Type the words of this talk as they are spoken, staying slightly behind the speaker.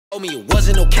Told me it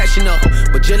wasn't no catching up,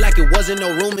 but just like it wasn't no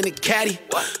room in the caddy,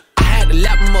 I had to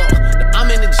lap him up. Now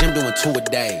I'm in the gym doing 2 a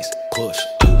days. Push,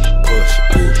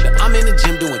 push. Now I'm in the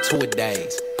gym doing 2 a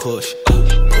days. Push,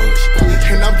 push.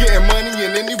 And I'm getting money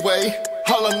in any way.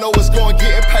 All I know is going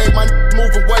getting paid. My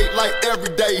moving weight like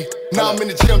every day. Now I'm in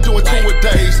the gym doing 2 a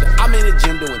days. I'm in the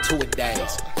gym doing 2 a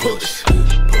days. Push,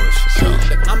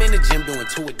 push. I'm in the gym doing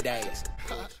 2 a days.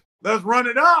 Let's run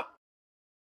it up.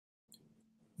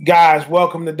 Guys,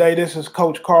 welcome today. This is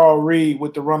Coach Carl Reed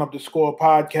with the Run Up the Score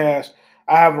podcast.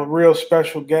 I have a real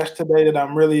special guest today that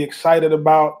I'm really excited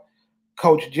about.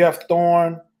 Coach Jeff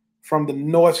Thorne from the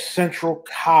North Central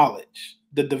College,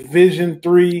 the Division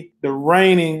III, the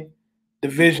reigning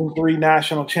Division III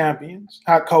national champions.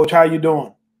 Hi, Coach. How you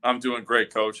doing? I'm doing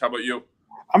great, Coach. How about you?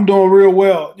 I'm doing real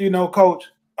well. You know, Coach,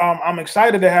 I'm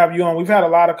excited to have you on. We've had a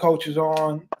lot of coaches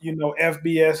on, you know,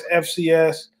 FBS,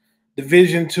 FCS,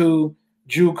 Division II,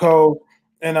 JUCO,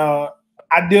 and I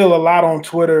deal a lot on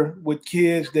Twitter with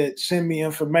kids that send me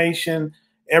information.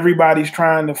 Everybody's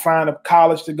trying to find a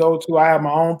college to go to. I have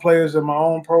my own players in my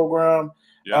own program.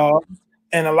 Yeah.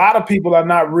 And a lot of people are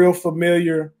not real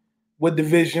familiar with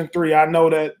Division III. I know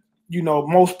that, you know,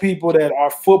 most people that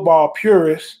are football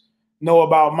purists know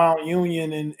about Mount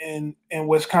Union and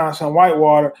Wisconsin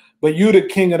Whitewater, but you're the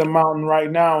king of the mountain right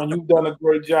now, and you've done a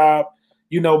great job,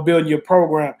 you know, building your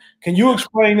program. Can you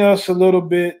explain to us a little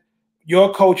bit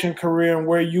your coaching career and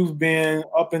where you've been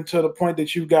up until the point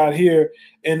that you got here,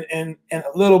 and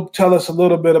tell us a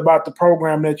little bit about the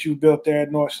program that you built there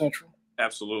at North Central?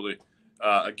 Absolutely.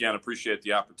 Again, appreciate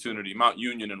the opportunity. Mount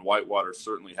Union and Whitewater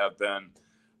certainly have been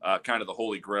kind of the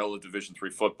holy grail of Division III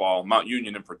football. Mount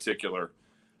Union in particular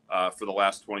for the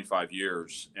last 25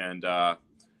 years. And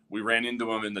we ran into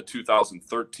them in the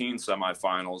 2013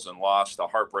 semifinals and lost a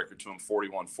heartbreaker to them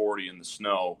 41-40 in the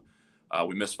snow.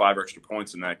 We missed 5 extra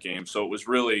points in that game. So it was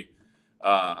really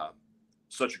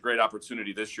such a great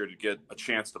opportunity this year to get a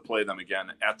chance to play them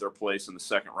again at their place in the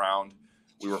second round.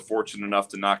 We were fortunate enough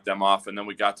to knock them off, and then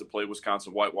we got to play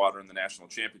Wisconsin Whitewater in the national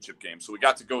championship game. So we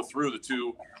got to go through the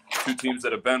two teams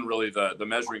that have been really the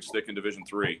measuring stick in Division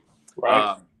III.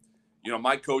 Right. You know,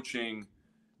 my coaching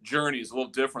journey is a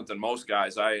little different than most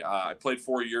guys. I played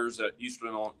 4 years at Eastern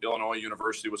Illinois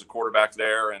University, was a quarterback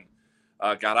there, and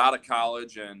got out of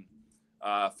college and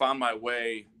found my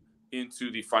way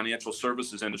into the financial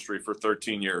services industry for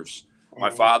 13 years. My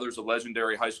father's a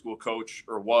legendary high school coach,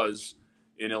 or was,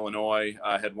 in Illinois.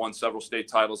 Had won several state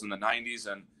titles in the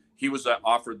 90s, and he was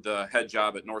offered the head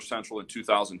job at North Central in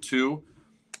 2002.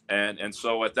 And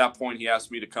so at that point, he asked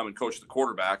me to come and coach the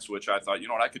quarterbacks, which I thought, you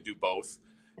know what, I could do both.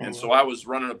 And so I was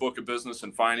running a book of business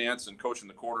and finance and coaching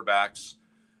the quarterbacks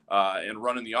and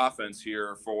running the offense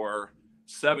here for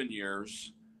 7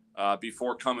 years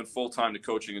before coming full-time to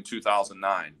coaching in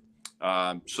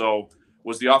 2009. So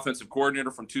was the offensive coordinator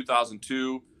from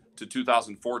 2002 to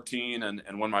 2014.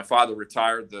 And when my father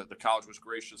retired, the college was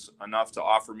gracious enough to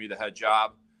offer me the head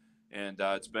job. And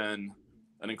it's been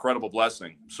an incredible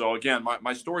blessing. So again,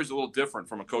 my story is a little different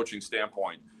from a coaching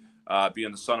standpoint,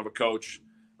 being the son of a coach.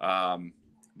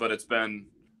 But it's been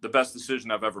the best decision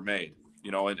I've ever made,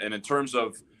 you know, and in terms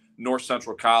of North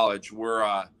Central College, we're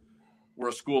a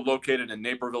school located in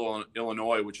Naperville,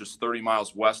 Illinois, which is 30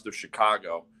 miles west of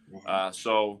Chicago.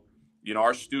 So, you know,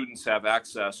 our students have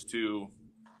access to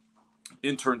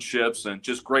internships and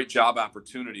just great job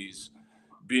opportunities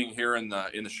being here in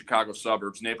the Chicago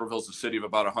suburbs. Naperville's a city of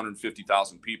about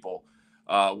 150,000 people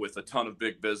with a ton of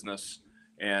big business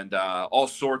and all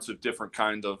sorts of different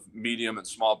kind of medium and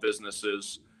small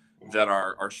businesses that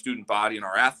our student body and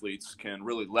our athletes can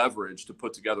really leverage to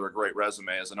put together a great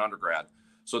resume as an undergrad.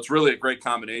 So it's really a great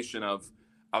combination of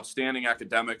outstanding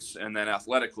academics, and then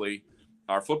athletically,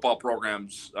 our football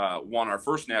programs won our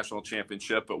first national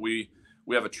championship, but we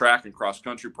have a track and cross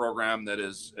country program that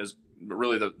is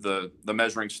really the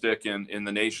measuring stick in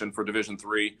the nation for Division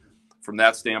III. From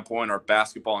that standpoint, our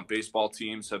basketball and baseball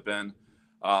teams have been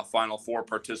Final Four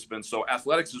participants. So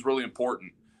athletics is really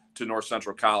important to North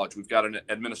Central College. We've got an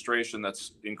administration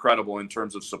that's incredible in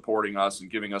terms of supporting us and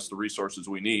giving us the resources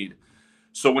we need.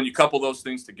 So when you couple those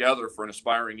things together for an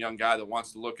aspiring young guy that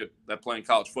wants to look at playing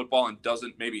college football and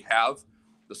doesn't maybe have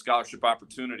the scholarship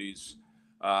opportunities,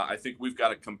 I think we've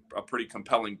got a pretty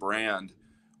compelling brand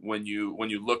when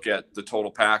you look at the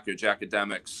total package: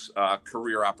 academics,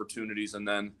 career opportunities, and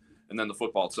then the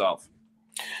football itself.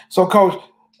 So, Coach,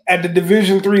 at the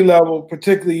Division III level,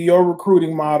 particularly your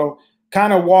recruiting model,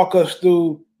 kind of walk us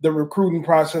through the recruiting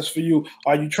process for you.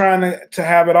 Are you trying to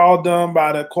have it all done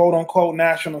by the quote-unquote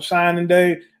National Signing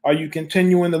Day? Are you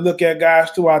continuing to look at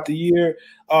guys throughout the year?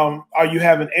 Are you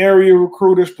having area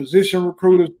recruiters, position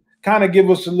recruiters? kind of give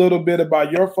us a little bit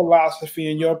about your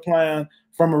philosophy and your plan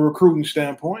from a recruiting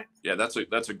standpoint. Yeah, that's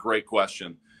a great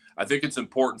question. I think it's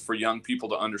important for young people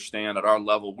to understand at our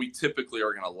level, we typically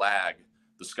are going to lag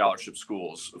the scholarship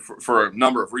schools for a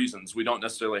number of reasons. We don't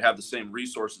necessarily have the same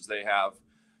resources they have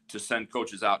to send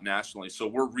coaches out nationally. So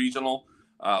we're regional.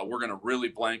 We're going to really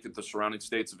blanket the surrounding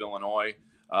states of Illinois.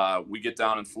 We get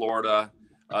down in Florida.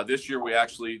 This year, we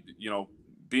actually,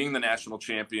 being the national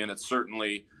champion, it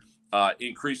certainly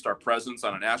increased our presence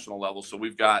on a national level. So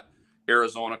we've got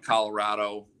Arizona,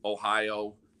 Colorado,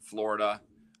 Ohio, Florida,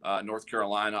 North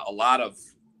Carolina, a lot of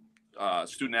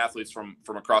student athletes from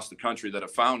across the country that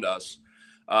have found us.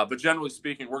 But generally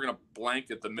speaking, we're going to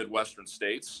blanket the Midwestern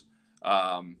states.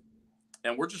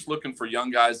 And we're just looking for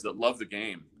young guys that love the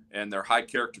game and they're high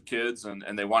character kids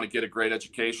and they want to get a great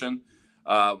education.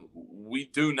 We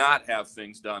do not have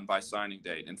things done by signing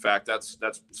date. In fact, that's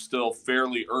still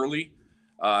fairly early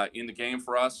in the game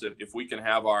for us. If we can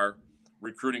have our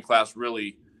recruiting class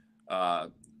really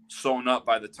sewn up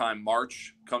by the time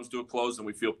March comes to a close, then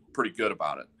we feel pretty good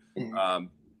about it. Mm-hmm.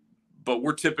 But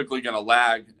we're typically going to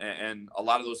lag, and a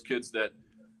lot of those kids that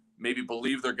maybe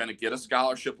believe they're going to get a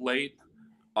scholarship late,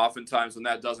 oftentimes when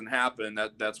that doesn't happen,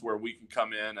 that's where we can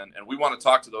come in, and we want to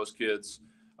talk to those kids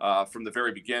from the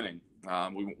very beginning.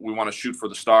 We want to shoot for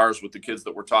the stars with the kids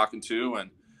that we're talking to,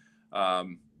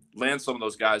 and land some of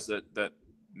those guys that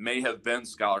may have been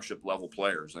scholarship level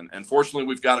players. And fortunately,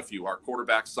 we've got a few. Our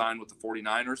quarterback signed with the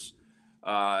 49ers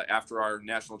after our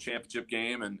national championship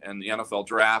game and the NFL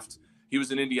draft. He was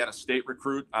an Indiana State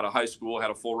recruit out of high school, had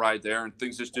a full ride there, and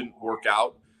things just didn't work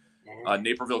out.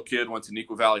 Naperville kid went to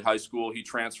Neuqua Valley High School. He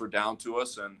transferred down to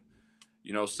us and,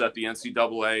 set the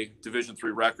NCAA Division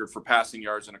III record for passing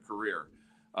yards in a career.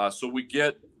 So we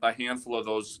get a handful of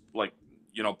those,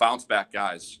 bounce back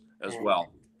guys as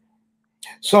well.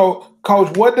 So,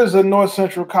 Coach, what does a North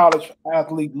Central College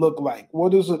athlete look like?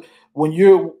 What is it when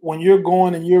you're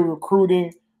going and you're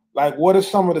recruiting? Like, what are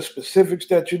some of the specifics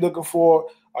that you're looking for?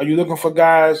 Are you looking for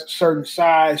guys certain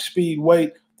size, speed,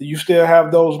 weight? Do you still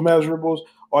have those measurables?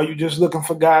 Or are you just looking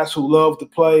for guys who love to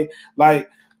play?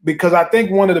 Because I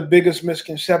think one of the biggest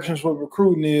misconceptions with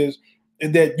recruiting is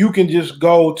that you can just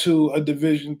go to a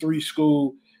Division III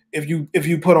school if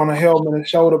you put on a helmet and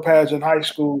shoulder pads in high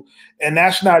school, and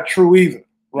that's not true either,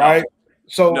 right?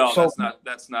 No,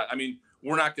 that's not. I mean,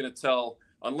 we're not going to tell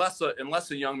unless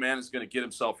a young man is going to get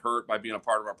himself hurt by being a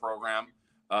part of our program.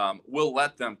 We'll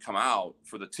let them come out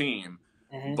for the team,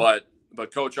 mm-hmm. but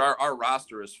Coach, our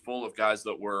roster is full of guys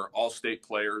that were all-state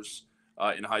players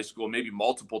in high school, maybe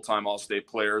multiple-time all-state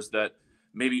players that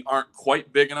maybe aren't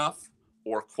quite big enough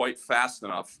or quite fast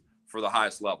enough for the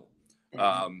highest level.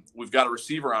 Mm-hmm. We've got a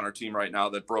receiver on our team right now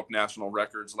that broke national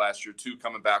records last year too,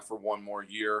 coming back for one more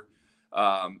year.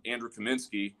 Andrew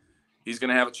Kaminsky, he's going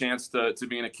to have a chance to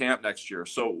be in a camp next year.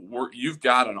 So you've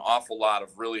got an awful lot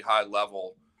of really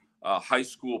high-level high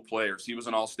school players. He was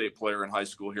an all-state player in high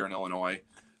school here in Illinois.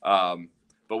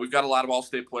 But we've got a lot of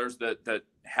all-state players that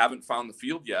haven't found the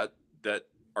field yet that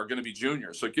are going to be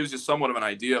juniors. So it gives you somewhat of an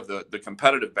idea of the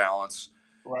competitive balance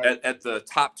at the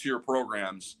top-tier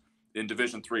programs in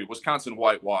Division III, Wisconsin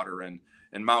Whitewater and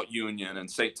Mount Union and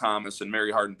St. Thomas and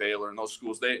Mary Hardin Baylor and those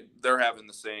schools. They're having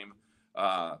the same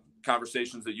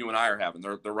conversations that you and I are having.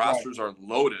 Their rosters are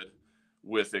loaded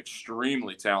with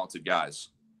extremely talented guys.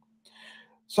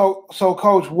 So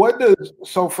Coach,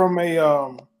 from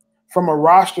a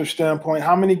roster standpoint,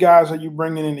 how many guys are you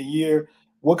bringing in a year?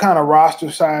 What kind of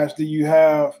roster size do you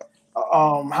have?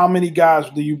 How many guys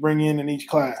do you bring in each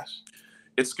class?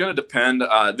 It's going to depend.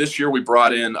 This year we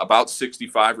brought in about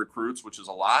 65 recruits, which is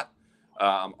a lot.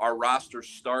 Our roster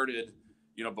started,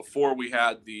 before we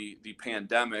had the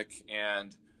pandemic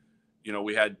and,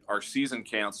 we had our season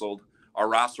canceled. Our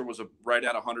roster was right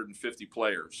at 150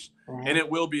 players. Mm-hmm. And it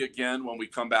will be again when we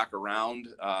come back around.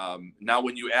 Now,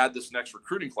 when you add this next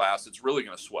recruiting class, it's really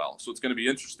going to swell. So it's going to be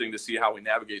interesting to see how we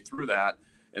navigate through that.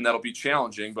 And that'll be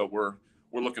challenging, but we're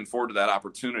looking forward to that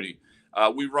opportunity.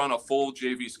 We run a full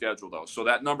JV schedule, though. So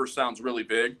that number sounds really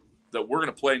big, that we're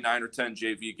going to play 9 or 10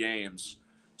 JV games.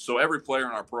 So every player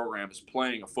in our program is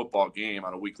playing a football game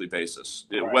on a weekly basis,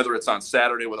 whether it's on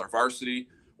Saturday with our varsity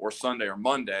or Sunday or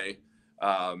Monday.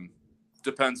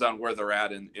 Depends on where they're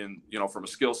at in from a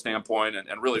skill standpoint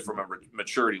and really from a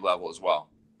maturity level as well.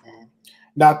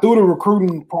 Now, through the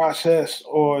recruiting process,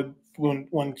 or when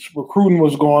recruiting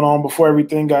was going on before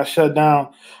everything got shut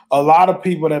down, a lot of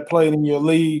people that played in your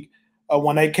league,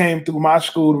 when they came through my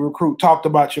school to recruit, talked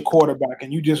about your quarterback,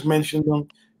 and you just mentioned them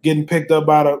getting picked up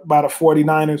by the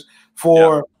 49ers.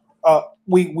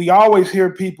 We always hear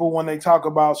people when they talk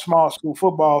about small school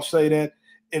football say that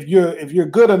if you're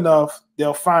good enough,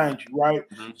 they'll find you, right?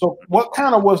 Mm-hmm. So what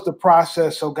kind of was the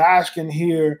process so guys can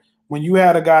hear when you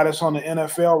had a guy that's on the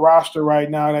NFL roster right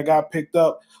now that got picked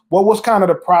up? What was kind of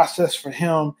the process for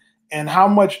him, and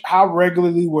how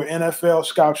regularly were NFL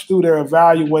scouts through there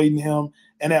evaluating him,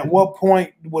 and at what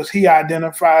point was he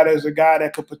identified as a guy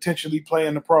that could potentially play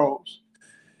in the pros?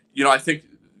 You know, I think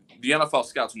the NFL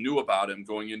scouts knew about him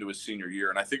going into his senior year,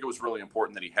 and I think it was really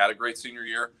important that he had a great senior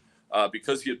year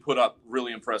because he had put up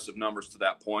really impressive numbers to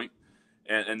that point,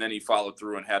 and then he followed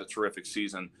through and had a terrific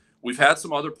season. We've had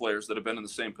some other players that have been in the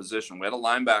same position. We had a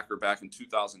linebacker back in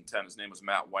 2010. His name was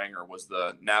Matt Wanger, was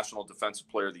the National Defensive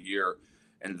Player of the Year.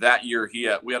 And that year,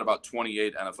 we had about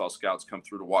 28 NFL scouts come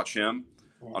through to watch him.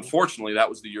 Unfortunately, that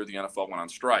was the year the NFL went on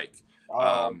strike.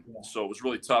 So it was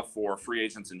really tough for free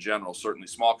agents in general, certainly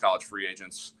small college free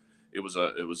agents. It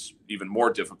was even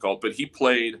more difficult. But he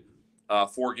played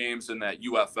 4 games in that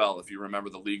UFL, if you remember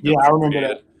the league. Yeah, I remember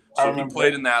that. So he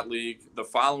played in that league. The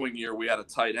following year, we had a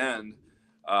tight end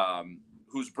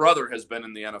whose brother has been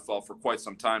in the NFL for quite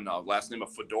some time now. Last name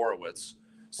of Fedorowicz.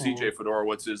 CJ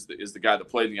Fedorowicz is the guy that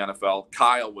played in the NFL.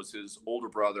 Kyle was his older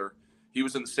brother. He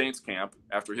was in the Saints camp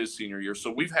after his senior year.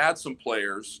 So we've had some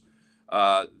players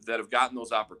that have gotten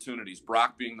those opportunities,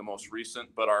 Brock being the most recent,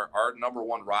 but our number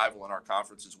one rival in our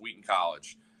conference is Wheaton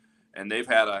College. And they've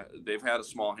had a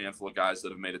small handful of guys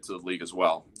that have made it to the league as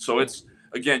well. So it's,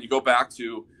 again, you go back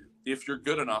to, if you're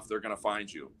good enough, they're going to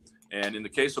find you. And in the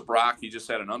case of Brock, he just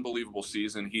had an unbelievable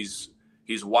season. He's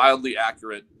wildly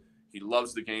accurate. He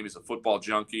loves the game. He's a football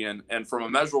junkie. And from a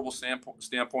measurable standpoint,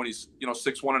 he's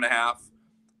 6'1.5",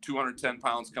 210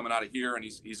 pounds coming out of here, and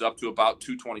he's up to about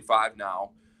 225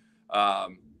 now.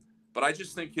 But I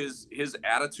just think his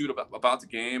attitude about the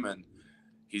game, and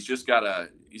he's got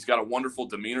a wonderful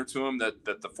demeanor to him that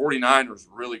the 49ers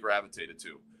really gravitated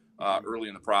to early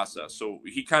in the process. So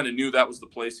he kind of knew that was the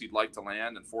place he'd like to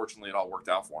land, and fortunately it all worked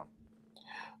out for him.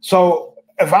 So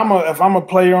if I'm a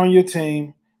player on your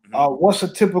team, what's a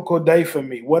typical day for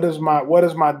me? What does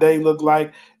my day look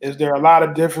like? Is there a lot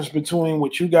of difference between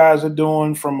what you guys are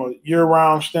doing from a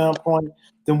year-round standpoint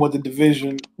than what the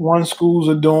Division I schools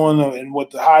are doing and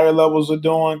what the higher levels are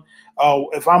doing?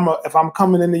 If I'm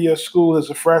coming into your school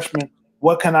as a freshman,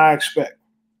 what can I expect?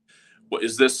 Well,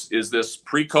 is this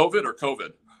pre-COVID or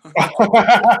COVID?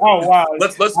 Oh wow!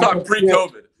 Let's talk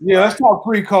pre-COVID. Yeah, let's talk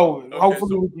pre-COVID. Okay,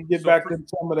 Hopefully we can get back to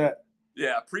some of that.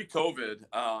 Yeah, pre-COVID.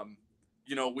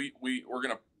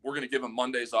 We're gonna give them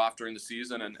Mondays off during the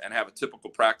season and have a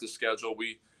typical practice schedule.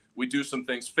 We do some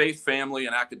things. Faith, family,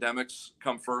 and academics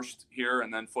come first here,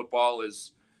 and then football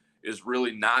is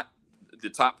really not the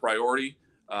top priority.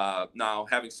 Now,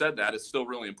 having said that, it's still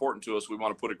really important to us. We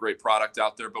want to put a great product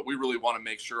out there, but we really want to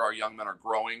make sure our young men are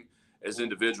growing as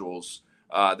individuals.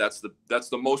 That's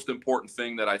the most important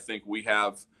thing that I think we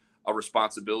have a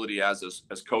responsibility as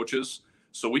coaches.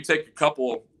 So we take a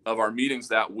couple of our meetings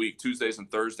that week, Tuesdays and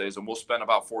Thursdays, and we'll spend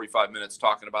about 45 minutes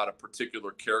talking about a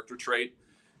particular character trait.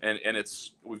 And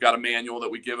we've got a manual that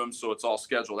we give them, so it's all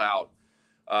scheduled out.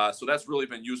 So that's really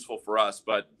been useful for us.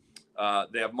 But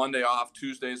they have Monday off.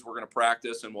 Tuesdays we're going to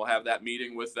practice, and we'll have that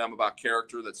meeting with them about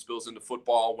character that spills into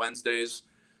football. Wednesdays,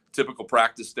 typical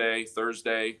practice day.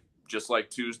 Thursday, just like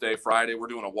Tuesday, Friday, we're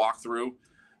doing a walkthrough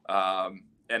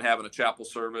and having a chapel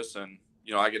service. And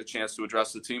I get a chance to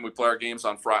address the team. We play our games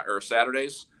on Friday or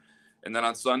Saturdays, and then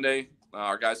on Sunday,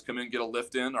 our guys come in, get a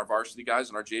lift in. Our varsity guys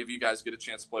and our JV guys get a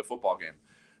chance to play a football game.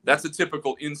 That's a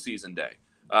typical in-season day.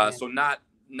 So not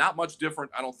much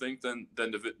different, I don't think, than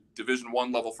Division I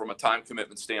level from a time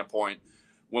commitment standpoint.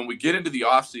 When we get into the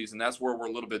off-season, that's where we're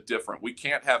a little bit different. We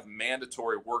can't have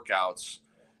mandatory workouts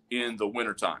in the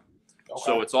wintertime. Okay.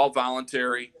 So it's all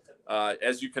voluntary.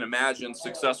 As you can imagine,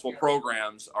 successful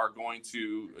programs are going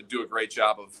to do a great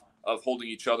job of holding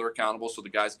each other accountable, so the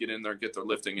guys get in there and get their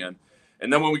lifting in.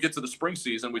 And then when we get to the spring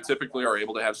season, we typically are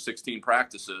able to have 16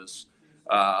 practices,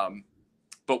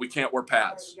 but we can't wear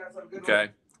pads. Okay,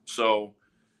 so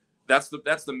that's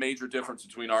the major difference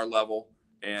between our level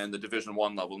and the Division I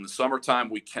level. In the summertime,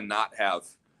 we cannot have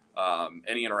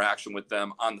any interaction with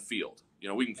them on the field.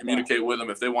 We can communicate with them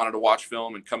if they wanted to watch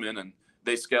film and come in and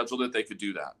they scheduled it, they could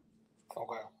do that.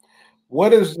 Okay.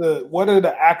 What are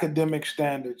the academic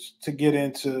standards to get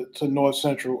into North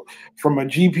Central from a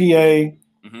GPA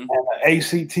and an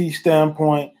ACT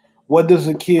standpoint? What does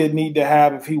a kid need to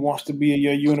have if he wants to be at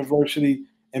your university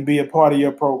and be a part of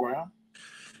your program?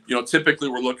 Typically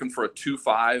we're looking for a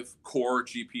 2.5 core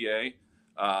GPA,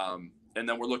 and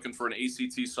then we're looking for an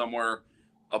ACT somewhere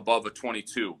above a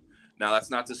 22. Now, that's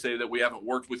not to say that we haven't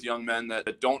worked with young men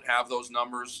that don't have those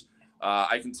numbers.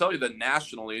 I can tell you that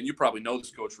nationally, and you probably know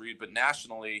this, Coach Reed, but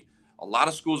nationally, A lot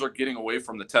of schools are getting away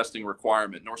from the testing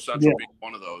requirement, North Central being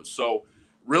one of those. So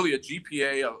really a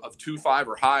GPA of 2.5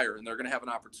 or higher, and they're going to have an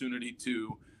opportunity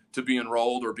to be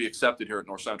enrolled or be accepted here at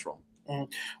North Central.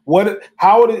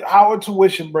 How would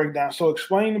tuition break down? So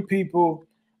explain to people,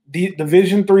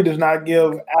 Division III does not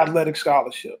give athletic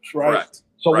scholarships, right? Correct.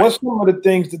 So what's some of the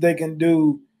things that they can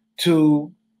do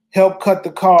to help cut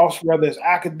the cost, whether it's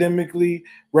academically,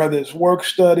 whether it's work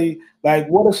study? Like,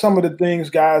 what are some of the things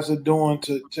guys are doing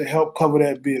to help cover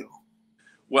that bill?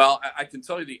 Well, I can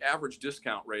tell you the average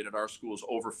discount rate at our school is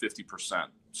over 50%.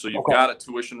 So you've got a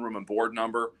tuition room and board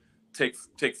number, take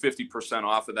 50%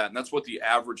 off of that. And that's what the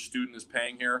average student is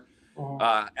paying here.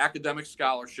 Academic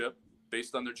scholarship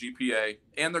based on their GPA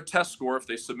and their test score, if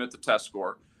they submit the test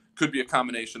score, could be a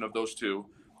combination of those two.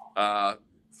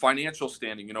 Financial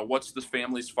standing, what's the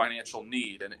family's financial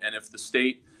need? And if the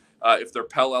state, if they're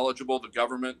Pell eligible, the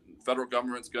federal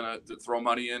government's going to throw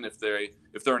money in. If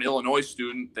they're an Illinois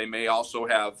student, they may also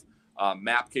have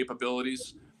MAP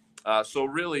capabilities. So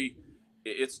really,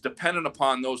 it's dependent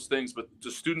upon those things, but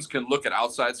the students can look at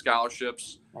outside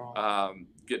scholarships,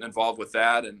 getting involved with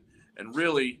that, and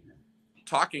really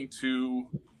talking to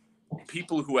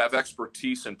people who have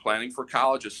expertise in planning for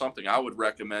college is something I would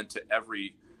recommend to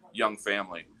every young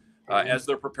family as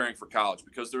they're preparing for college,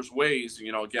 because there's ways,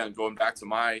 again, going back to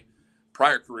my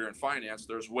prior career in finance,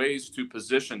 there's ways to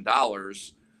position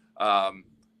dollars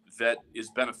that is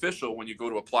beneficial when you go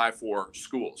to apply for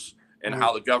schools, and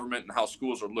how the government and how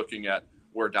schools are looking at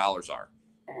where dollars are.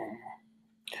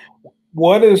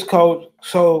 What is coach?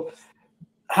 So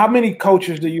how many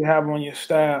coaches do you have on your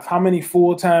staff? How many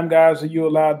full-time guys are you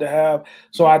allowed to have?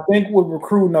 So I think with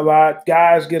recruiting a lot,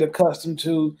 guys get accustomed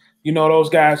to, those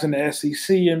guys in the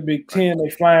SEC and Big Ten, they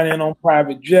flying in on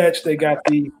private jets. They got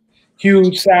the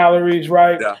huge salaries,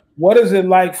 right? Yeah. What is it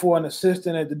like for an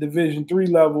assistant at the Division III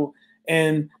level?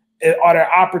 And are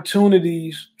there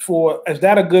opportunities is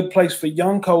that a good place for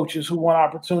young coaches who want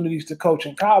opportunities to coach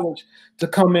in college to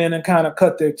come in and kind of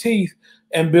cut their teeth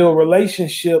and build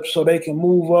relationships so they can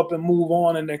move up and move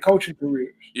on in their coaching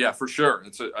careers? Yeah, for sure.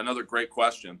 It's another great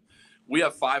question. We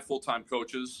have 5 full-time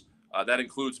coaches. That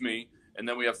includes me. And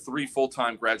then we have 3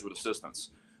 full-time graduate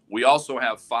assistants. We also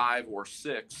have 5 or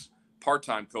 6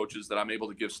 part-time coaches that I'm able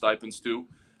to give stipends to.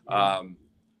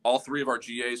 All 3 of our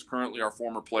GAs currently are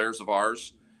former players of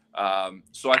ours.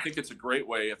 So I think it's a great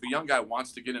way. If a young guy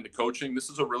wants to get into coaching, this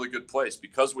is a really good place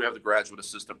because we have the graduate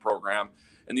assistant program.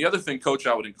 And the other thing, Coach,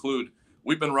 I would include,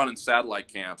 we've been running satellite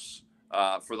camps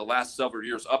for the last several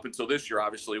years, up until this year,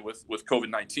 obviously, with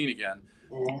COVID-19 again.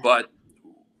 But,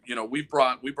 we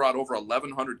brought over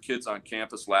 1,100 kids on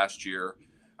campus last year.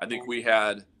 I think we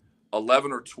had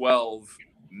 11 or 12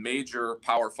 major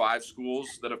Power 5 schools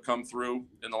that have come through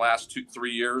in the last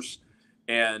 2-3 years.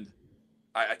 And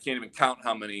I can't even count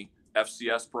how many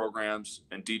FCS programs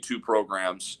and D2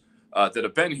 programs that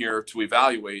have been here to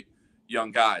evaluate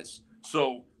young guys.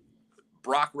 So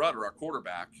Brock Rudder, our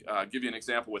quarterback, give you an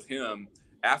example with him.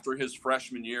 After his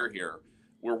freshman year here,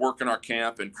 we're working our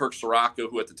camp, and Kirk Soraka,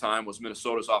 who at the time was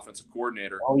Minnesota's offensive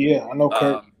coordinator. Oh, yeah, I know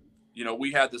Kirk.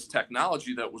 We had this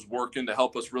technology that was working to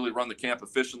help us really run the camp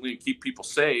efficiently and keep people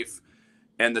safe,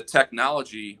 and the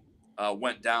technology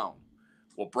went down.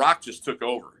 Well, Brock just took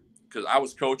over because I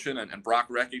was coaching, and Brock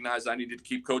recognized I needed to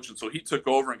keep coaching, so he took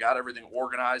over and got everything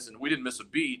organized, and we didn't miss a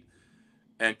beat.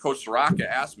 And Coach Soraka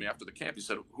asked me after the camp, he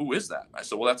said, "Who is that?" I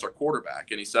said, "Well, that's our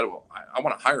quarterback." And he said, "Well, I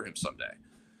want to hire him someday."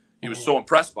 He was so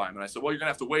impressed by him. And I said, "Well, you're going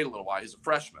to have to wait a little while. He's a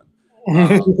freshman."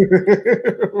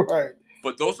 Right.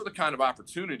 But those are the kind of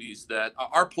opportunities that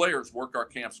our players work our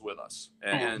camps with us.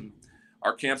 And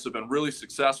our camps have been really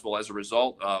successful as a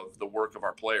result of the work of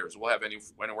our players. We'll have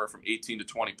anywhere from 18 to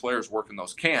 20 players working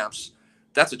those camps.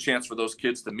 That's a chance for those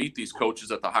kids to meet these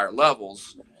coaches at the higher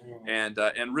levels and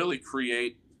really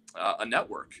create a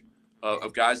network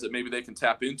of guys that maybe they can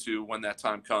tap into when that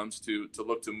time comes to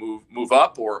look to move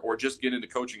up or just get into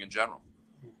coaching in general.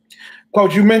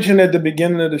 Coach, you mentioned at the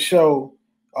beginning of the show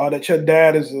that your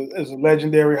dad is a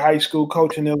legendary high school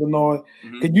coach in Illinois.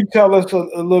 Could you tell us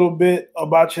a little bit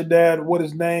about your dad, what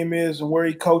his name is and where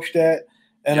he coached at,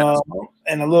 and a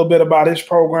little bit about his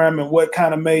program and what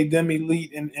kind of made them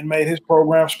elite and made his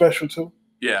program special too?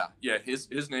 Yeah.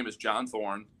 His name is John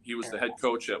Thorne. He was the head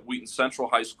coach at Wheaton Central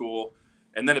High School,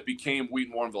 and then it became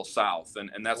Wheaton Warrenville South,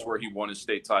 and that's where he won his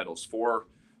state titles.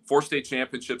 Four state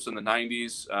championships in the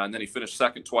 90s, and then he finished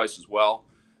second twice as well.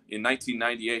 In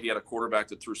 1998, he had a quarterback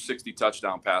that threw 60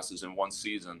 touchdown passes in one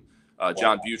season.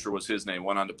 John Butcher was his name.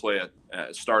 Went on to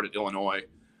start at Illinois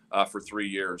for 3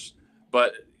 years.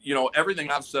 But everything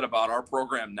I've said about our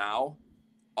program now,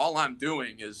 all I'm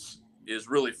doing is is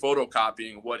really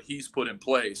photocopying what he's put in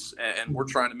place. And we're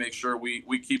trying to make sure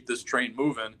we keep this train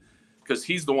moving, because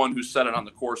he's the one who set it on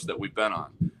the course that we've been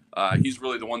on. He's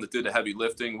really the one that did the heavy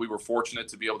lifting. We were fortunate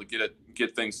to be able to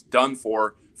get things done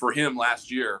for him last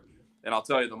year. And I'll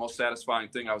tell you, the most satisfying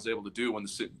thing I was able to do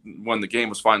when the game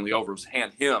was finally over was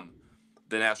hand him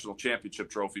the national championship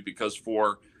trophy, because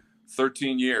for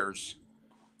 14 years,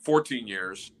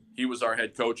 he was our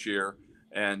head coach here.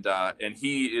 And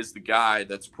he is the guy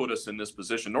that's put us in this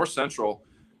position. North Central,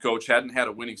 Coach, hadn't had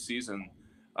a winning season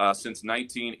since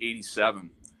 1987,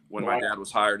 when my dad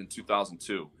was hired in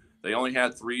 2002. They only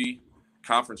had 3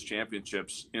 conference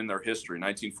championships in their history,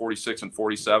 1946 and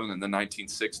 47, and then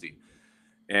 1960.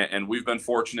 And we've been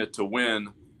fortunate to win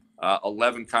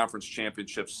 11 conference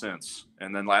championships since,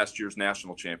 and then last year's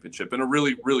national championship in a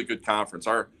really, really good conference.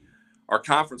 Our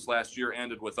conference last year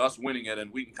ended with us winning it,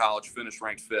 and Wheaton College finished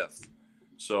ranked 5th.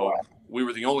 So we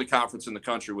were the only conference in the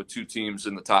country with 2 teams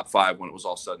in the top 5 when it was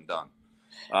all said and done.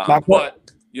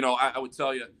 But, you know, I would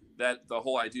tell you that the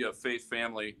whole idea of faith,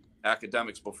 family,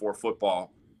 academics before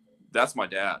football, that's my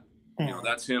dad. You know,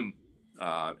 that's him.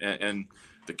 And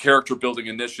the character building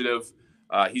initiative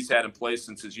he's had in place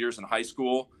since his years in high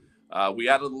school. We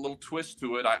added a little twist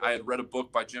to it. I had read a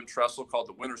book by Jim Tressel called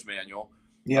The Winner's Manual.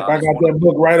 Yeah, I got that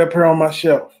book right up here on my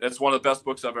shelf. That's one of the best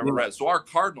books I've ever read. So our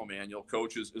Cardinal Manual,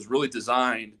 Coach, is really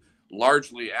designed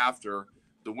largely after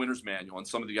the Winner's Manual and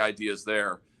some of the ideas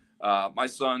there. My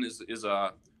son is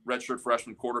a redshirt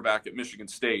freshman quarterback at Michigan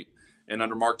State, and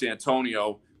under Mark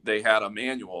D'Antonio, they had a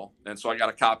manual, and so I got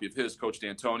a copy of his. Coach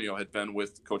D'Antonio had been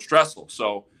with Coach Tressel.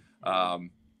 So,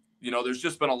 you know, there's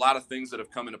just been a lot of things that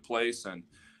have come into place, and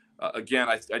again,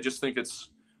 I just think it's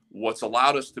what's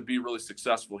allowed us to be really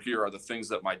successful here are the things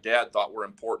that my dad thought were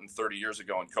important 30 years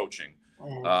ago in coaching.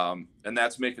 And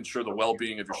that's making sure the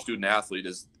well-being of your student athlete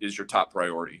is your top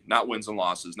priority, not wins and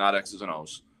losses, not X's and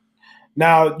O's.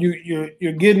 Now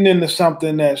you're getting into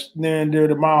something that's near and dear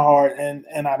to my heart,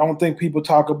 and I don't think people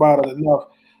talk about it enough.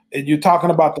 And you're talking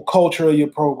about the culture of your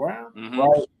program,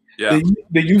 right? Yeah.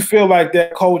 Do you feel like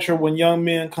that culture, when young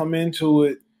men come into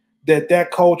it,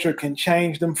 that culture can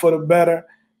change them for the better?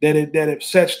 That it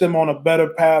sets them on a better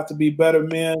path to be better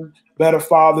men, better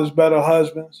fathers, better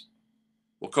husbands?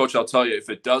 Well, Coach, I'll tell you,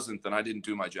 if it doesn't, then I didn't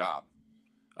do my job.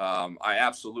 I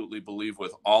absolutely believe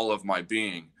with all of my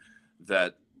being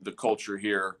that the culture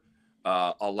here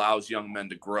allows young men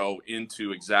to grow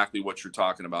into exactly what you're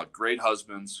talking about. Great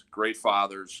husbands, great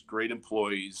fathers, great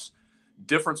employees,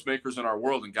 difference makers in our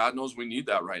world. And God knows we need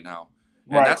that right now.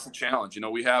 And that's the challenge. You know,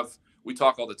 we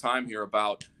talk all the time here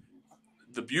about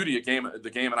the beauty of the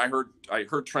game. And I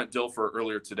heard Trent Dilfer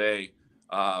earlier today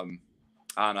on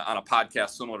a podcast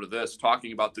similar to this,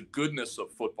 talking about the goodness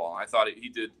of football. I thought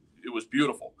it was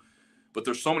beautiful, but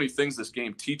there's so many things this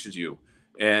game teaches you,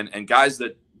 and guys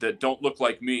that don't look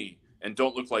like me and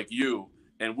don't look like you,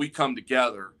 and we come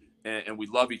together and we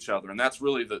love each other. And that's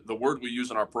really the word we use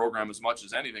in our program as much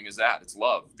as anything is that it's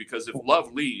love. Because if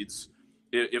love leads,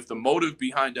 if the motive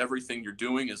behind everything you're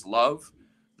doing is love,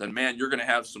 then man, you're going to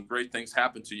have some great things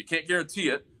happen to you. You can't guarantee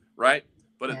it, right?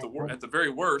 But at the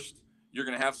very worst, you're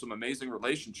going to have some amazing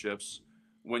relationships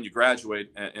when you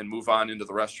graduate and move on into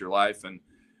the rest of your life. And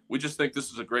we just think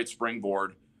this is a great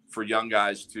springboard for young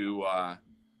guys to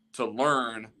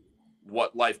learn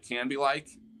what life can be like.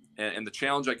 And the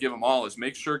challenge I give them all is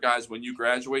make sure, guys, when you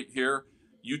graduate here,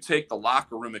 you take the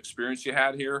locker room experience you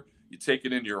had here, you take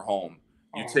it into your home,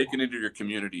 you take it into your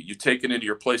community, you take it into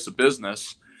your place of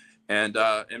business, and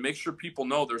make sure people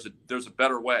know there's a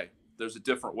better way, there's a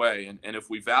different way. And if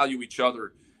we value each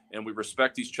other and we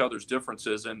respect each other's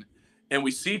differences, and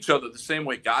we see each other the same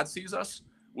way God sees us,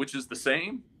 which is the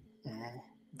same,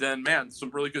 then man, some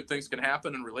really good things can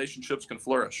happen and relationships can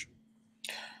flourish.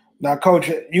 Now, Coach,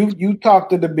 you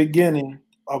talked at the beginning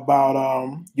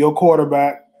about your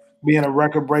quarterback being a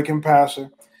record-breaking passer.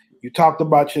 You talked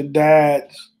about your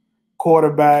dad's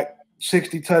quarterback,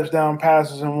 60 touchdown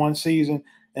passes in one season,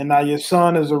 and now your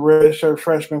son is a redshirt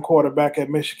freshman quarterback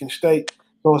at Michigan State.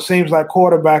 So it seems like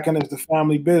quarterbacking is the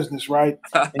family business, right?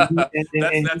 That's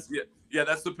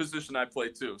the position I play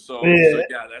too. So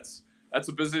that's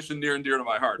a position near and dear to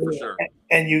my heart for sure.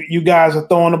 And you guys are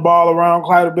throwing the ball around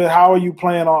quite a bit. How are you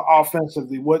playing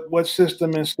offensively? What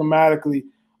system and schematically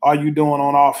are you doing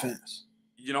on offense?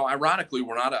 You know, ironically,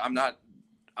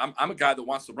 I'm a guy that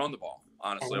wants to run the ball.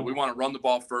 Honestly, we want to run the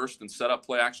ball first and set up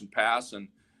play action pass. And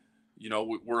you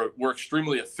know, we're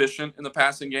extremely efficient in the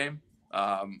passing game,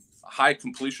 high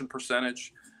completion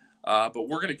percentage. But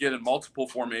we're going to get in multiple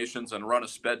formations and run a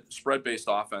spread-based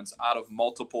offense out of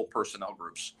multiple personnel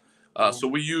groups. So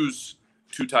we use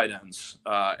 2 tight ends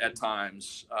at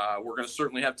times. We're going to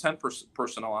certainly have 10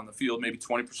 personnel on the field, maybe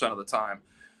 20% of the time.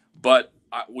 But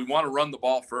we want to run the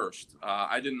ball first.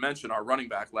 I didn't mention our running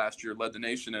back last year led the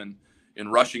nation in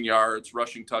rushing yards,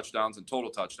 rushing touchdowns, and total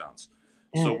touchdowns.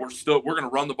 So we're going to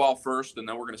run the ball first, and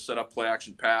then we're going to set up play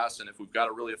action pass. And if we've got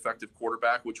a really effective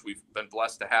quarterback, which we've been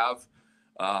blessed to have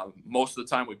most of the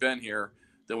time we've been here,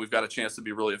 then we've got a chance to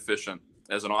be really efficient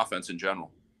as an offense in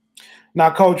general.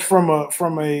 Now, Coach, from a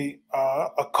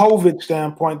COVID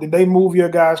standpoint, did they move your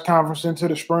guys' conference into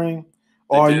the spring?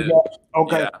 Or They did. You guys,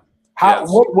 okay? Yeah.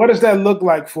 What does that look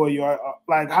like for you?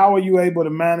 Like, how are you able to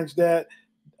manage that?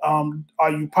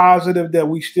 Are you positive that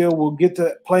we still will get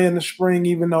to play in the spring,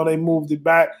 even though they moved it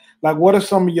back? Like, what are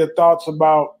some of your thoughts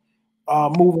about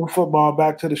moving football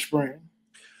back to the spring?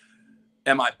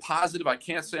 Am I positive? I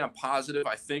can't say I'm positive.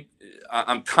 I think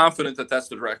I'm confident that that's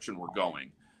the direction we're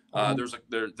going.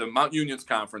 The Mount Union's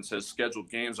conference has scheduled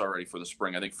games already for the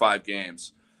spring. I think 5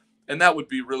 games, and that would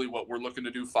be really what we're looking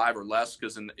to do, 5 or less.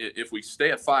 Because if we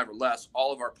stay at 5 or less,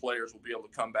 all of our players will be able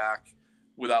to come back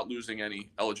without losing any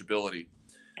eligibility.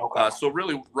 Okay. So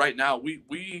really, right now,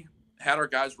 we had our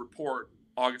guys report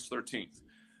August 13th.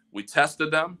 We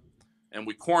tested them and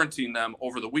we quarantined them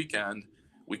over the weekend.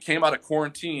 We came out of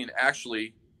quarantine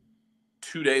actually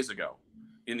 2 days ago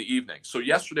in the evening. So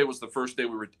yesterday was the first day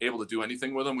we were able to do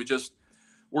anything with them.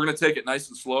 We're going to take it nice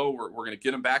and slow. We're going to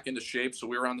get them back into shape. So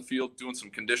we were on the field doing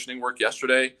some conditioning work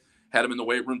yesterday, had them in the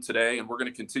weight room today, and we're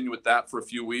going to continue with that for a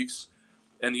few weeks.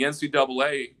 And the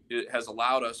NCAA has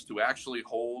allowed us to actually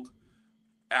hold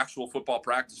actual football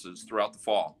practices throughout the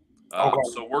fall.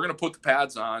 So we're going to put the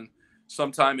pads on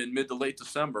sometime in mid to late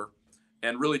December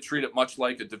and really treat it much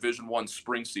like a Division I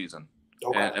spring season,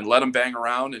 and let them bang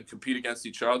around and compete against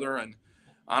each other. And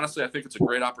honestly, I think it's a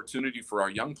great opportunity for our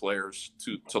young players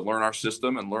to learn our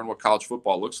system and learn what college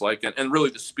football looks like, and really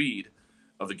the speed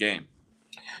of the game.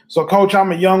 So, Coach,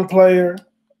 I'm a young player.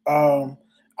 I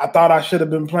thought I should have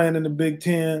been playing in the Big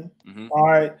Ten. All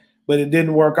right. But it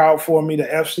didn't work out for me. The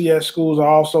FCS schools are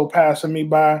also passing me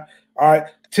by. All right.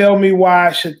 Tell me why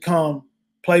I should come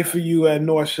play for you at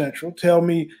North Central. Tell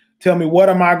me what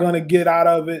am I going to get out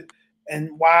of it,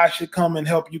 and why I should come and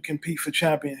help you compete for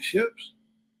championships.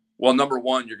 Well, number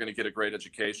one, you're going to get a great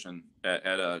education at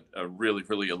a really,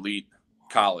 really elite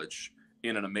college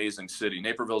in an amazing city.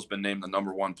 Naperville's been named the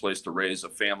 #1 place to raise a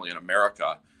family in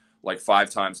America like 5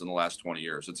 times in the last 20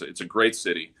 years. It's a great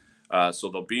city. So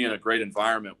they'll be in a great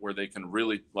environment where they can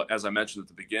really, as I mentioned at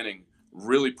the beginning,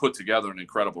 really put together an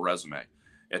incredible resume.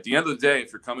 At the end of the day,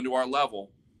 if you're coming to our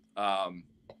level,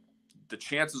 the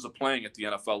chances of playing at the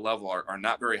NFL level are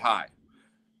not very high.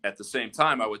 At the same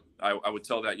time, I would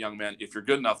tell that young man, if you're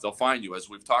good enough, they'll find you, as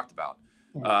we've talked about.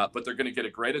 But they're going to get a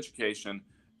great education,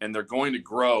 and they're going to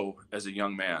grow as a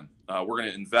young man. We're going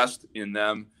to invest in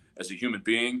them as a human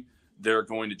being. They're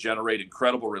going to generate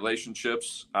incredible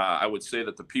relationships. I would say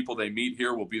that the people they meet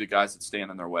here will be the guys that stand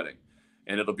in their wedding,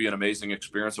 and it'll be an amazing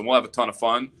experience, and we'll have a ton of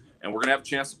fun, and we're going to have a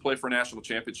chance to play for a national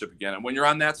championship again. And when you're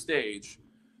on that stage,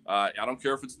 I don't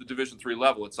care if it's the Division III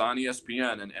level, it's on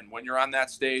ESPN. And when you're on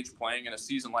that stage playing in a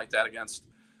season like that against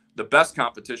the best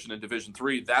competition in Division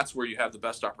III, that's where you have the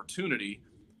best opportunity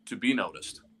to be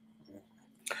noticed.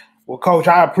 Well, Coach,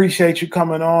 I appreciate you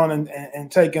coming on and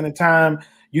taking the time.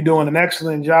 You're doing an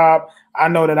excellent job. I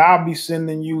know that I'll be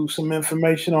sending you some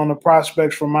information on the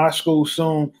prospects from my school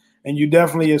soon. And you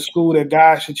definitely a school that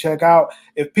guys should check out.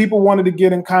 If people wanted to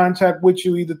get in contact with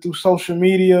you, either through social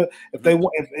media,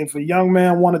 if a young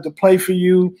man wanted to play for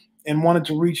you and wanted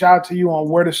to reach out to you on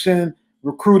where to send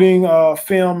recruiting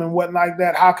film and what like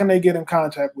that, how can they get in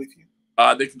contact with you?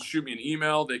 They can shoot me an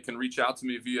email. They can reach out to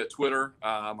me via Twitter.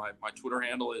 My Twitter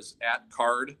handle is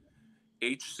 @cardhcjt.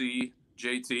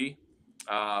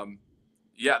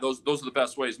 Yeah, those are the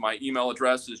best ways. My email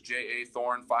address is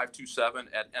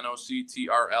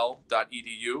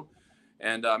jathorne527@noctrl.edu.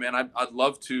 And, man, I'd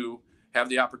love to have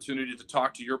the opportunity to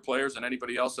talk to your players and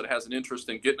anybody else that has an interest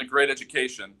in getting a great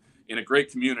education in a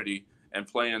great community and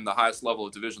playing the highest level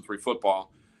of Division III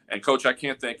football. And, Coach, I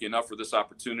can't thank you enough for this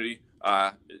opportunity.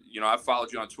 I've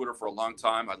followed you on Twitter for a long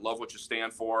time. I love what you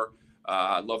stand for.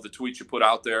 I love the tweets you put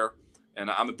out there.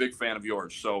 And I'm a big fan of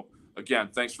yours. So, again,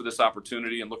 thanks for this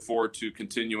opportunity, and look forward to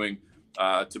continuing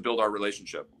to build our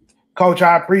relationship. Coach,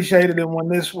 I appreciate it. And when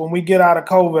we get out of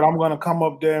COVID, I'm going to come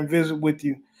up there and visit with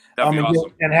you. That'd be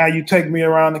awesome. And how you take me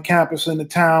around the campus and the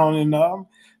town, and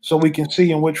so we can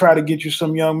see, and we'll try to get you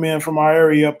some young men from our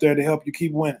area up there to help you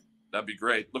keep winning. That'd be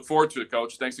great. Look forward to it,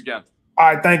 Coach. Thanks again.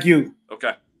 All right, thank you.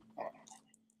 Okay.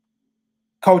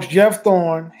 Coach Jeff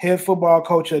Thorne, head football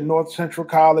coach at North Central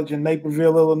College in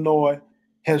Naperville, Illinois,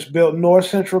 has built North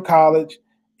Central College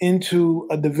into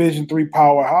a Division III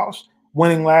powerhouse,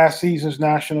 winning last season's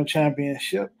national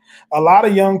championship. A lot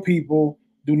of young people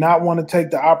do not want to take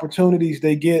the opportunities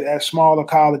they get at smaller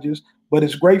colleges, but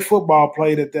it's great football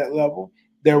played at that level.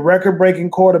 Their record-breaking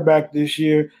quarterback this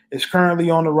year is currently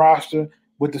on the roster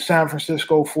with the San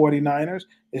Francisco 49ers.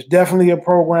 It's definitely a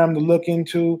program to look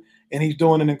into, and he's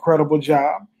doing an incredible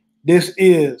job. This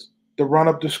is the Run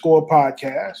Up the Score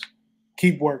podcast.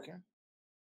 Keep working.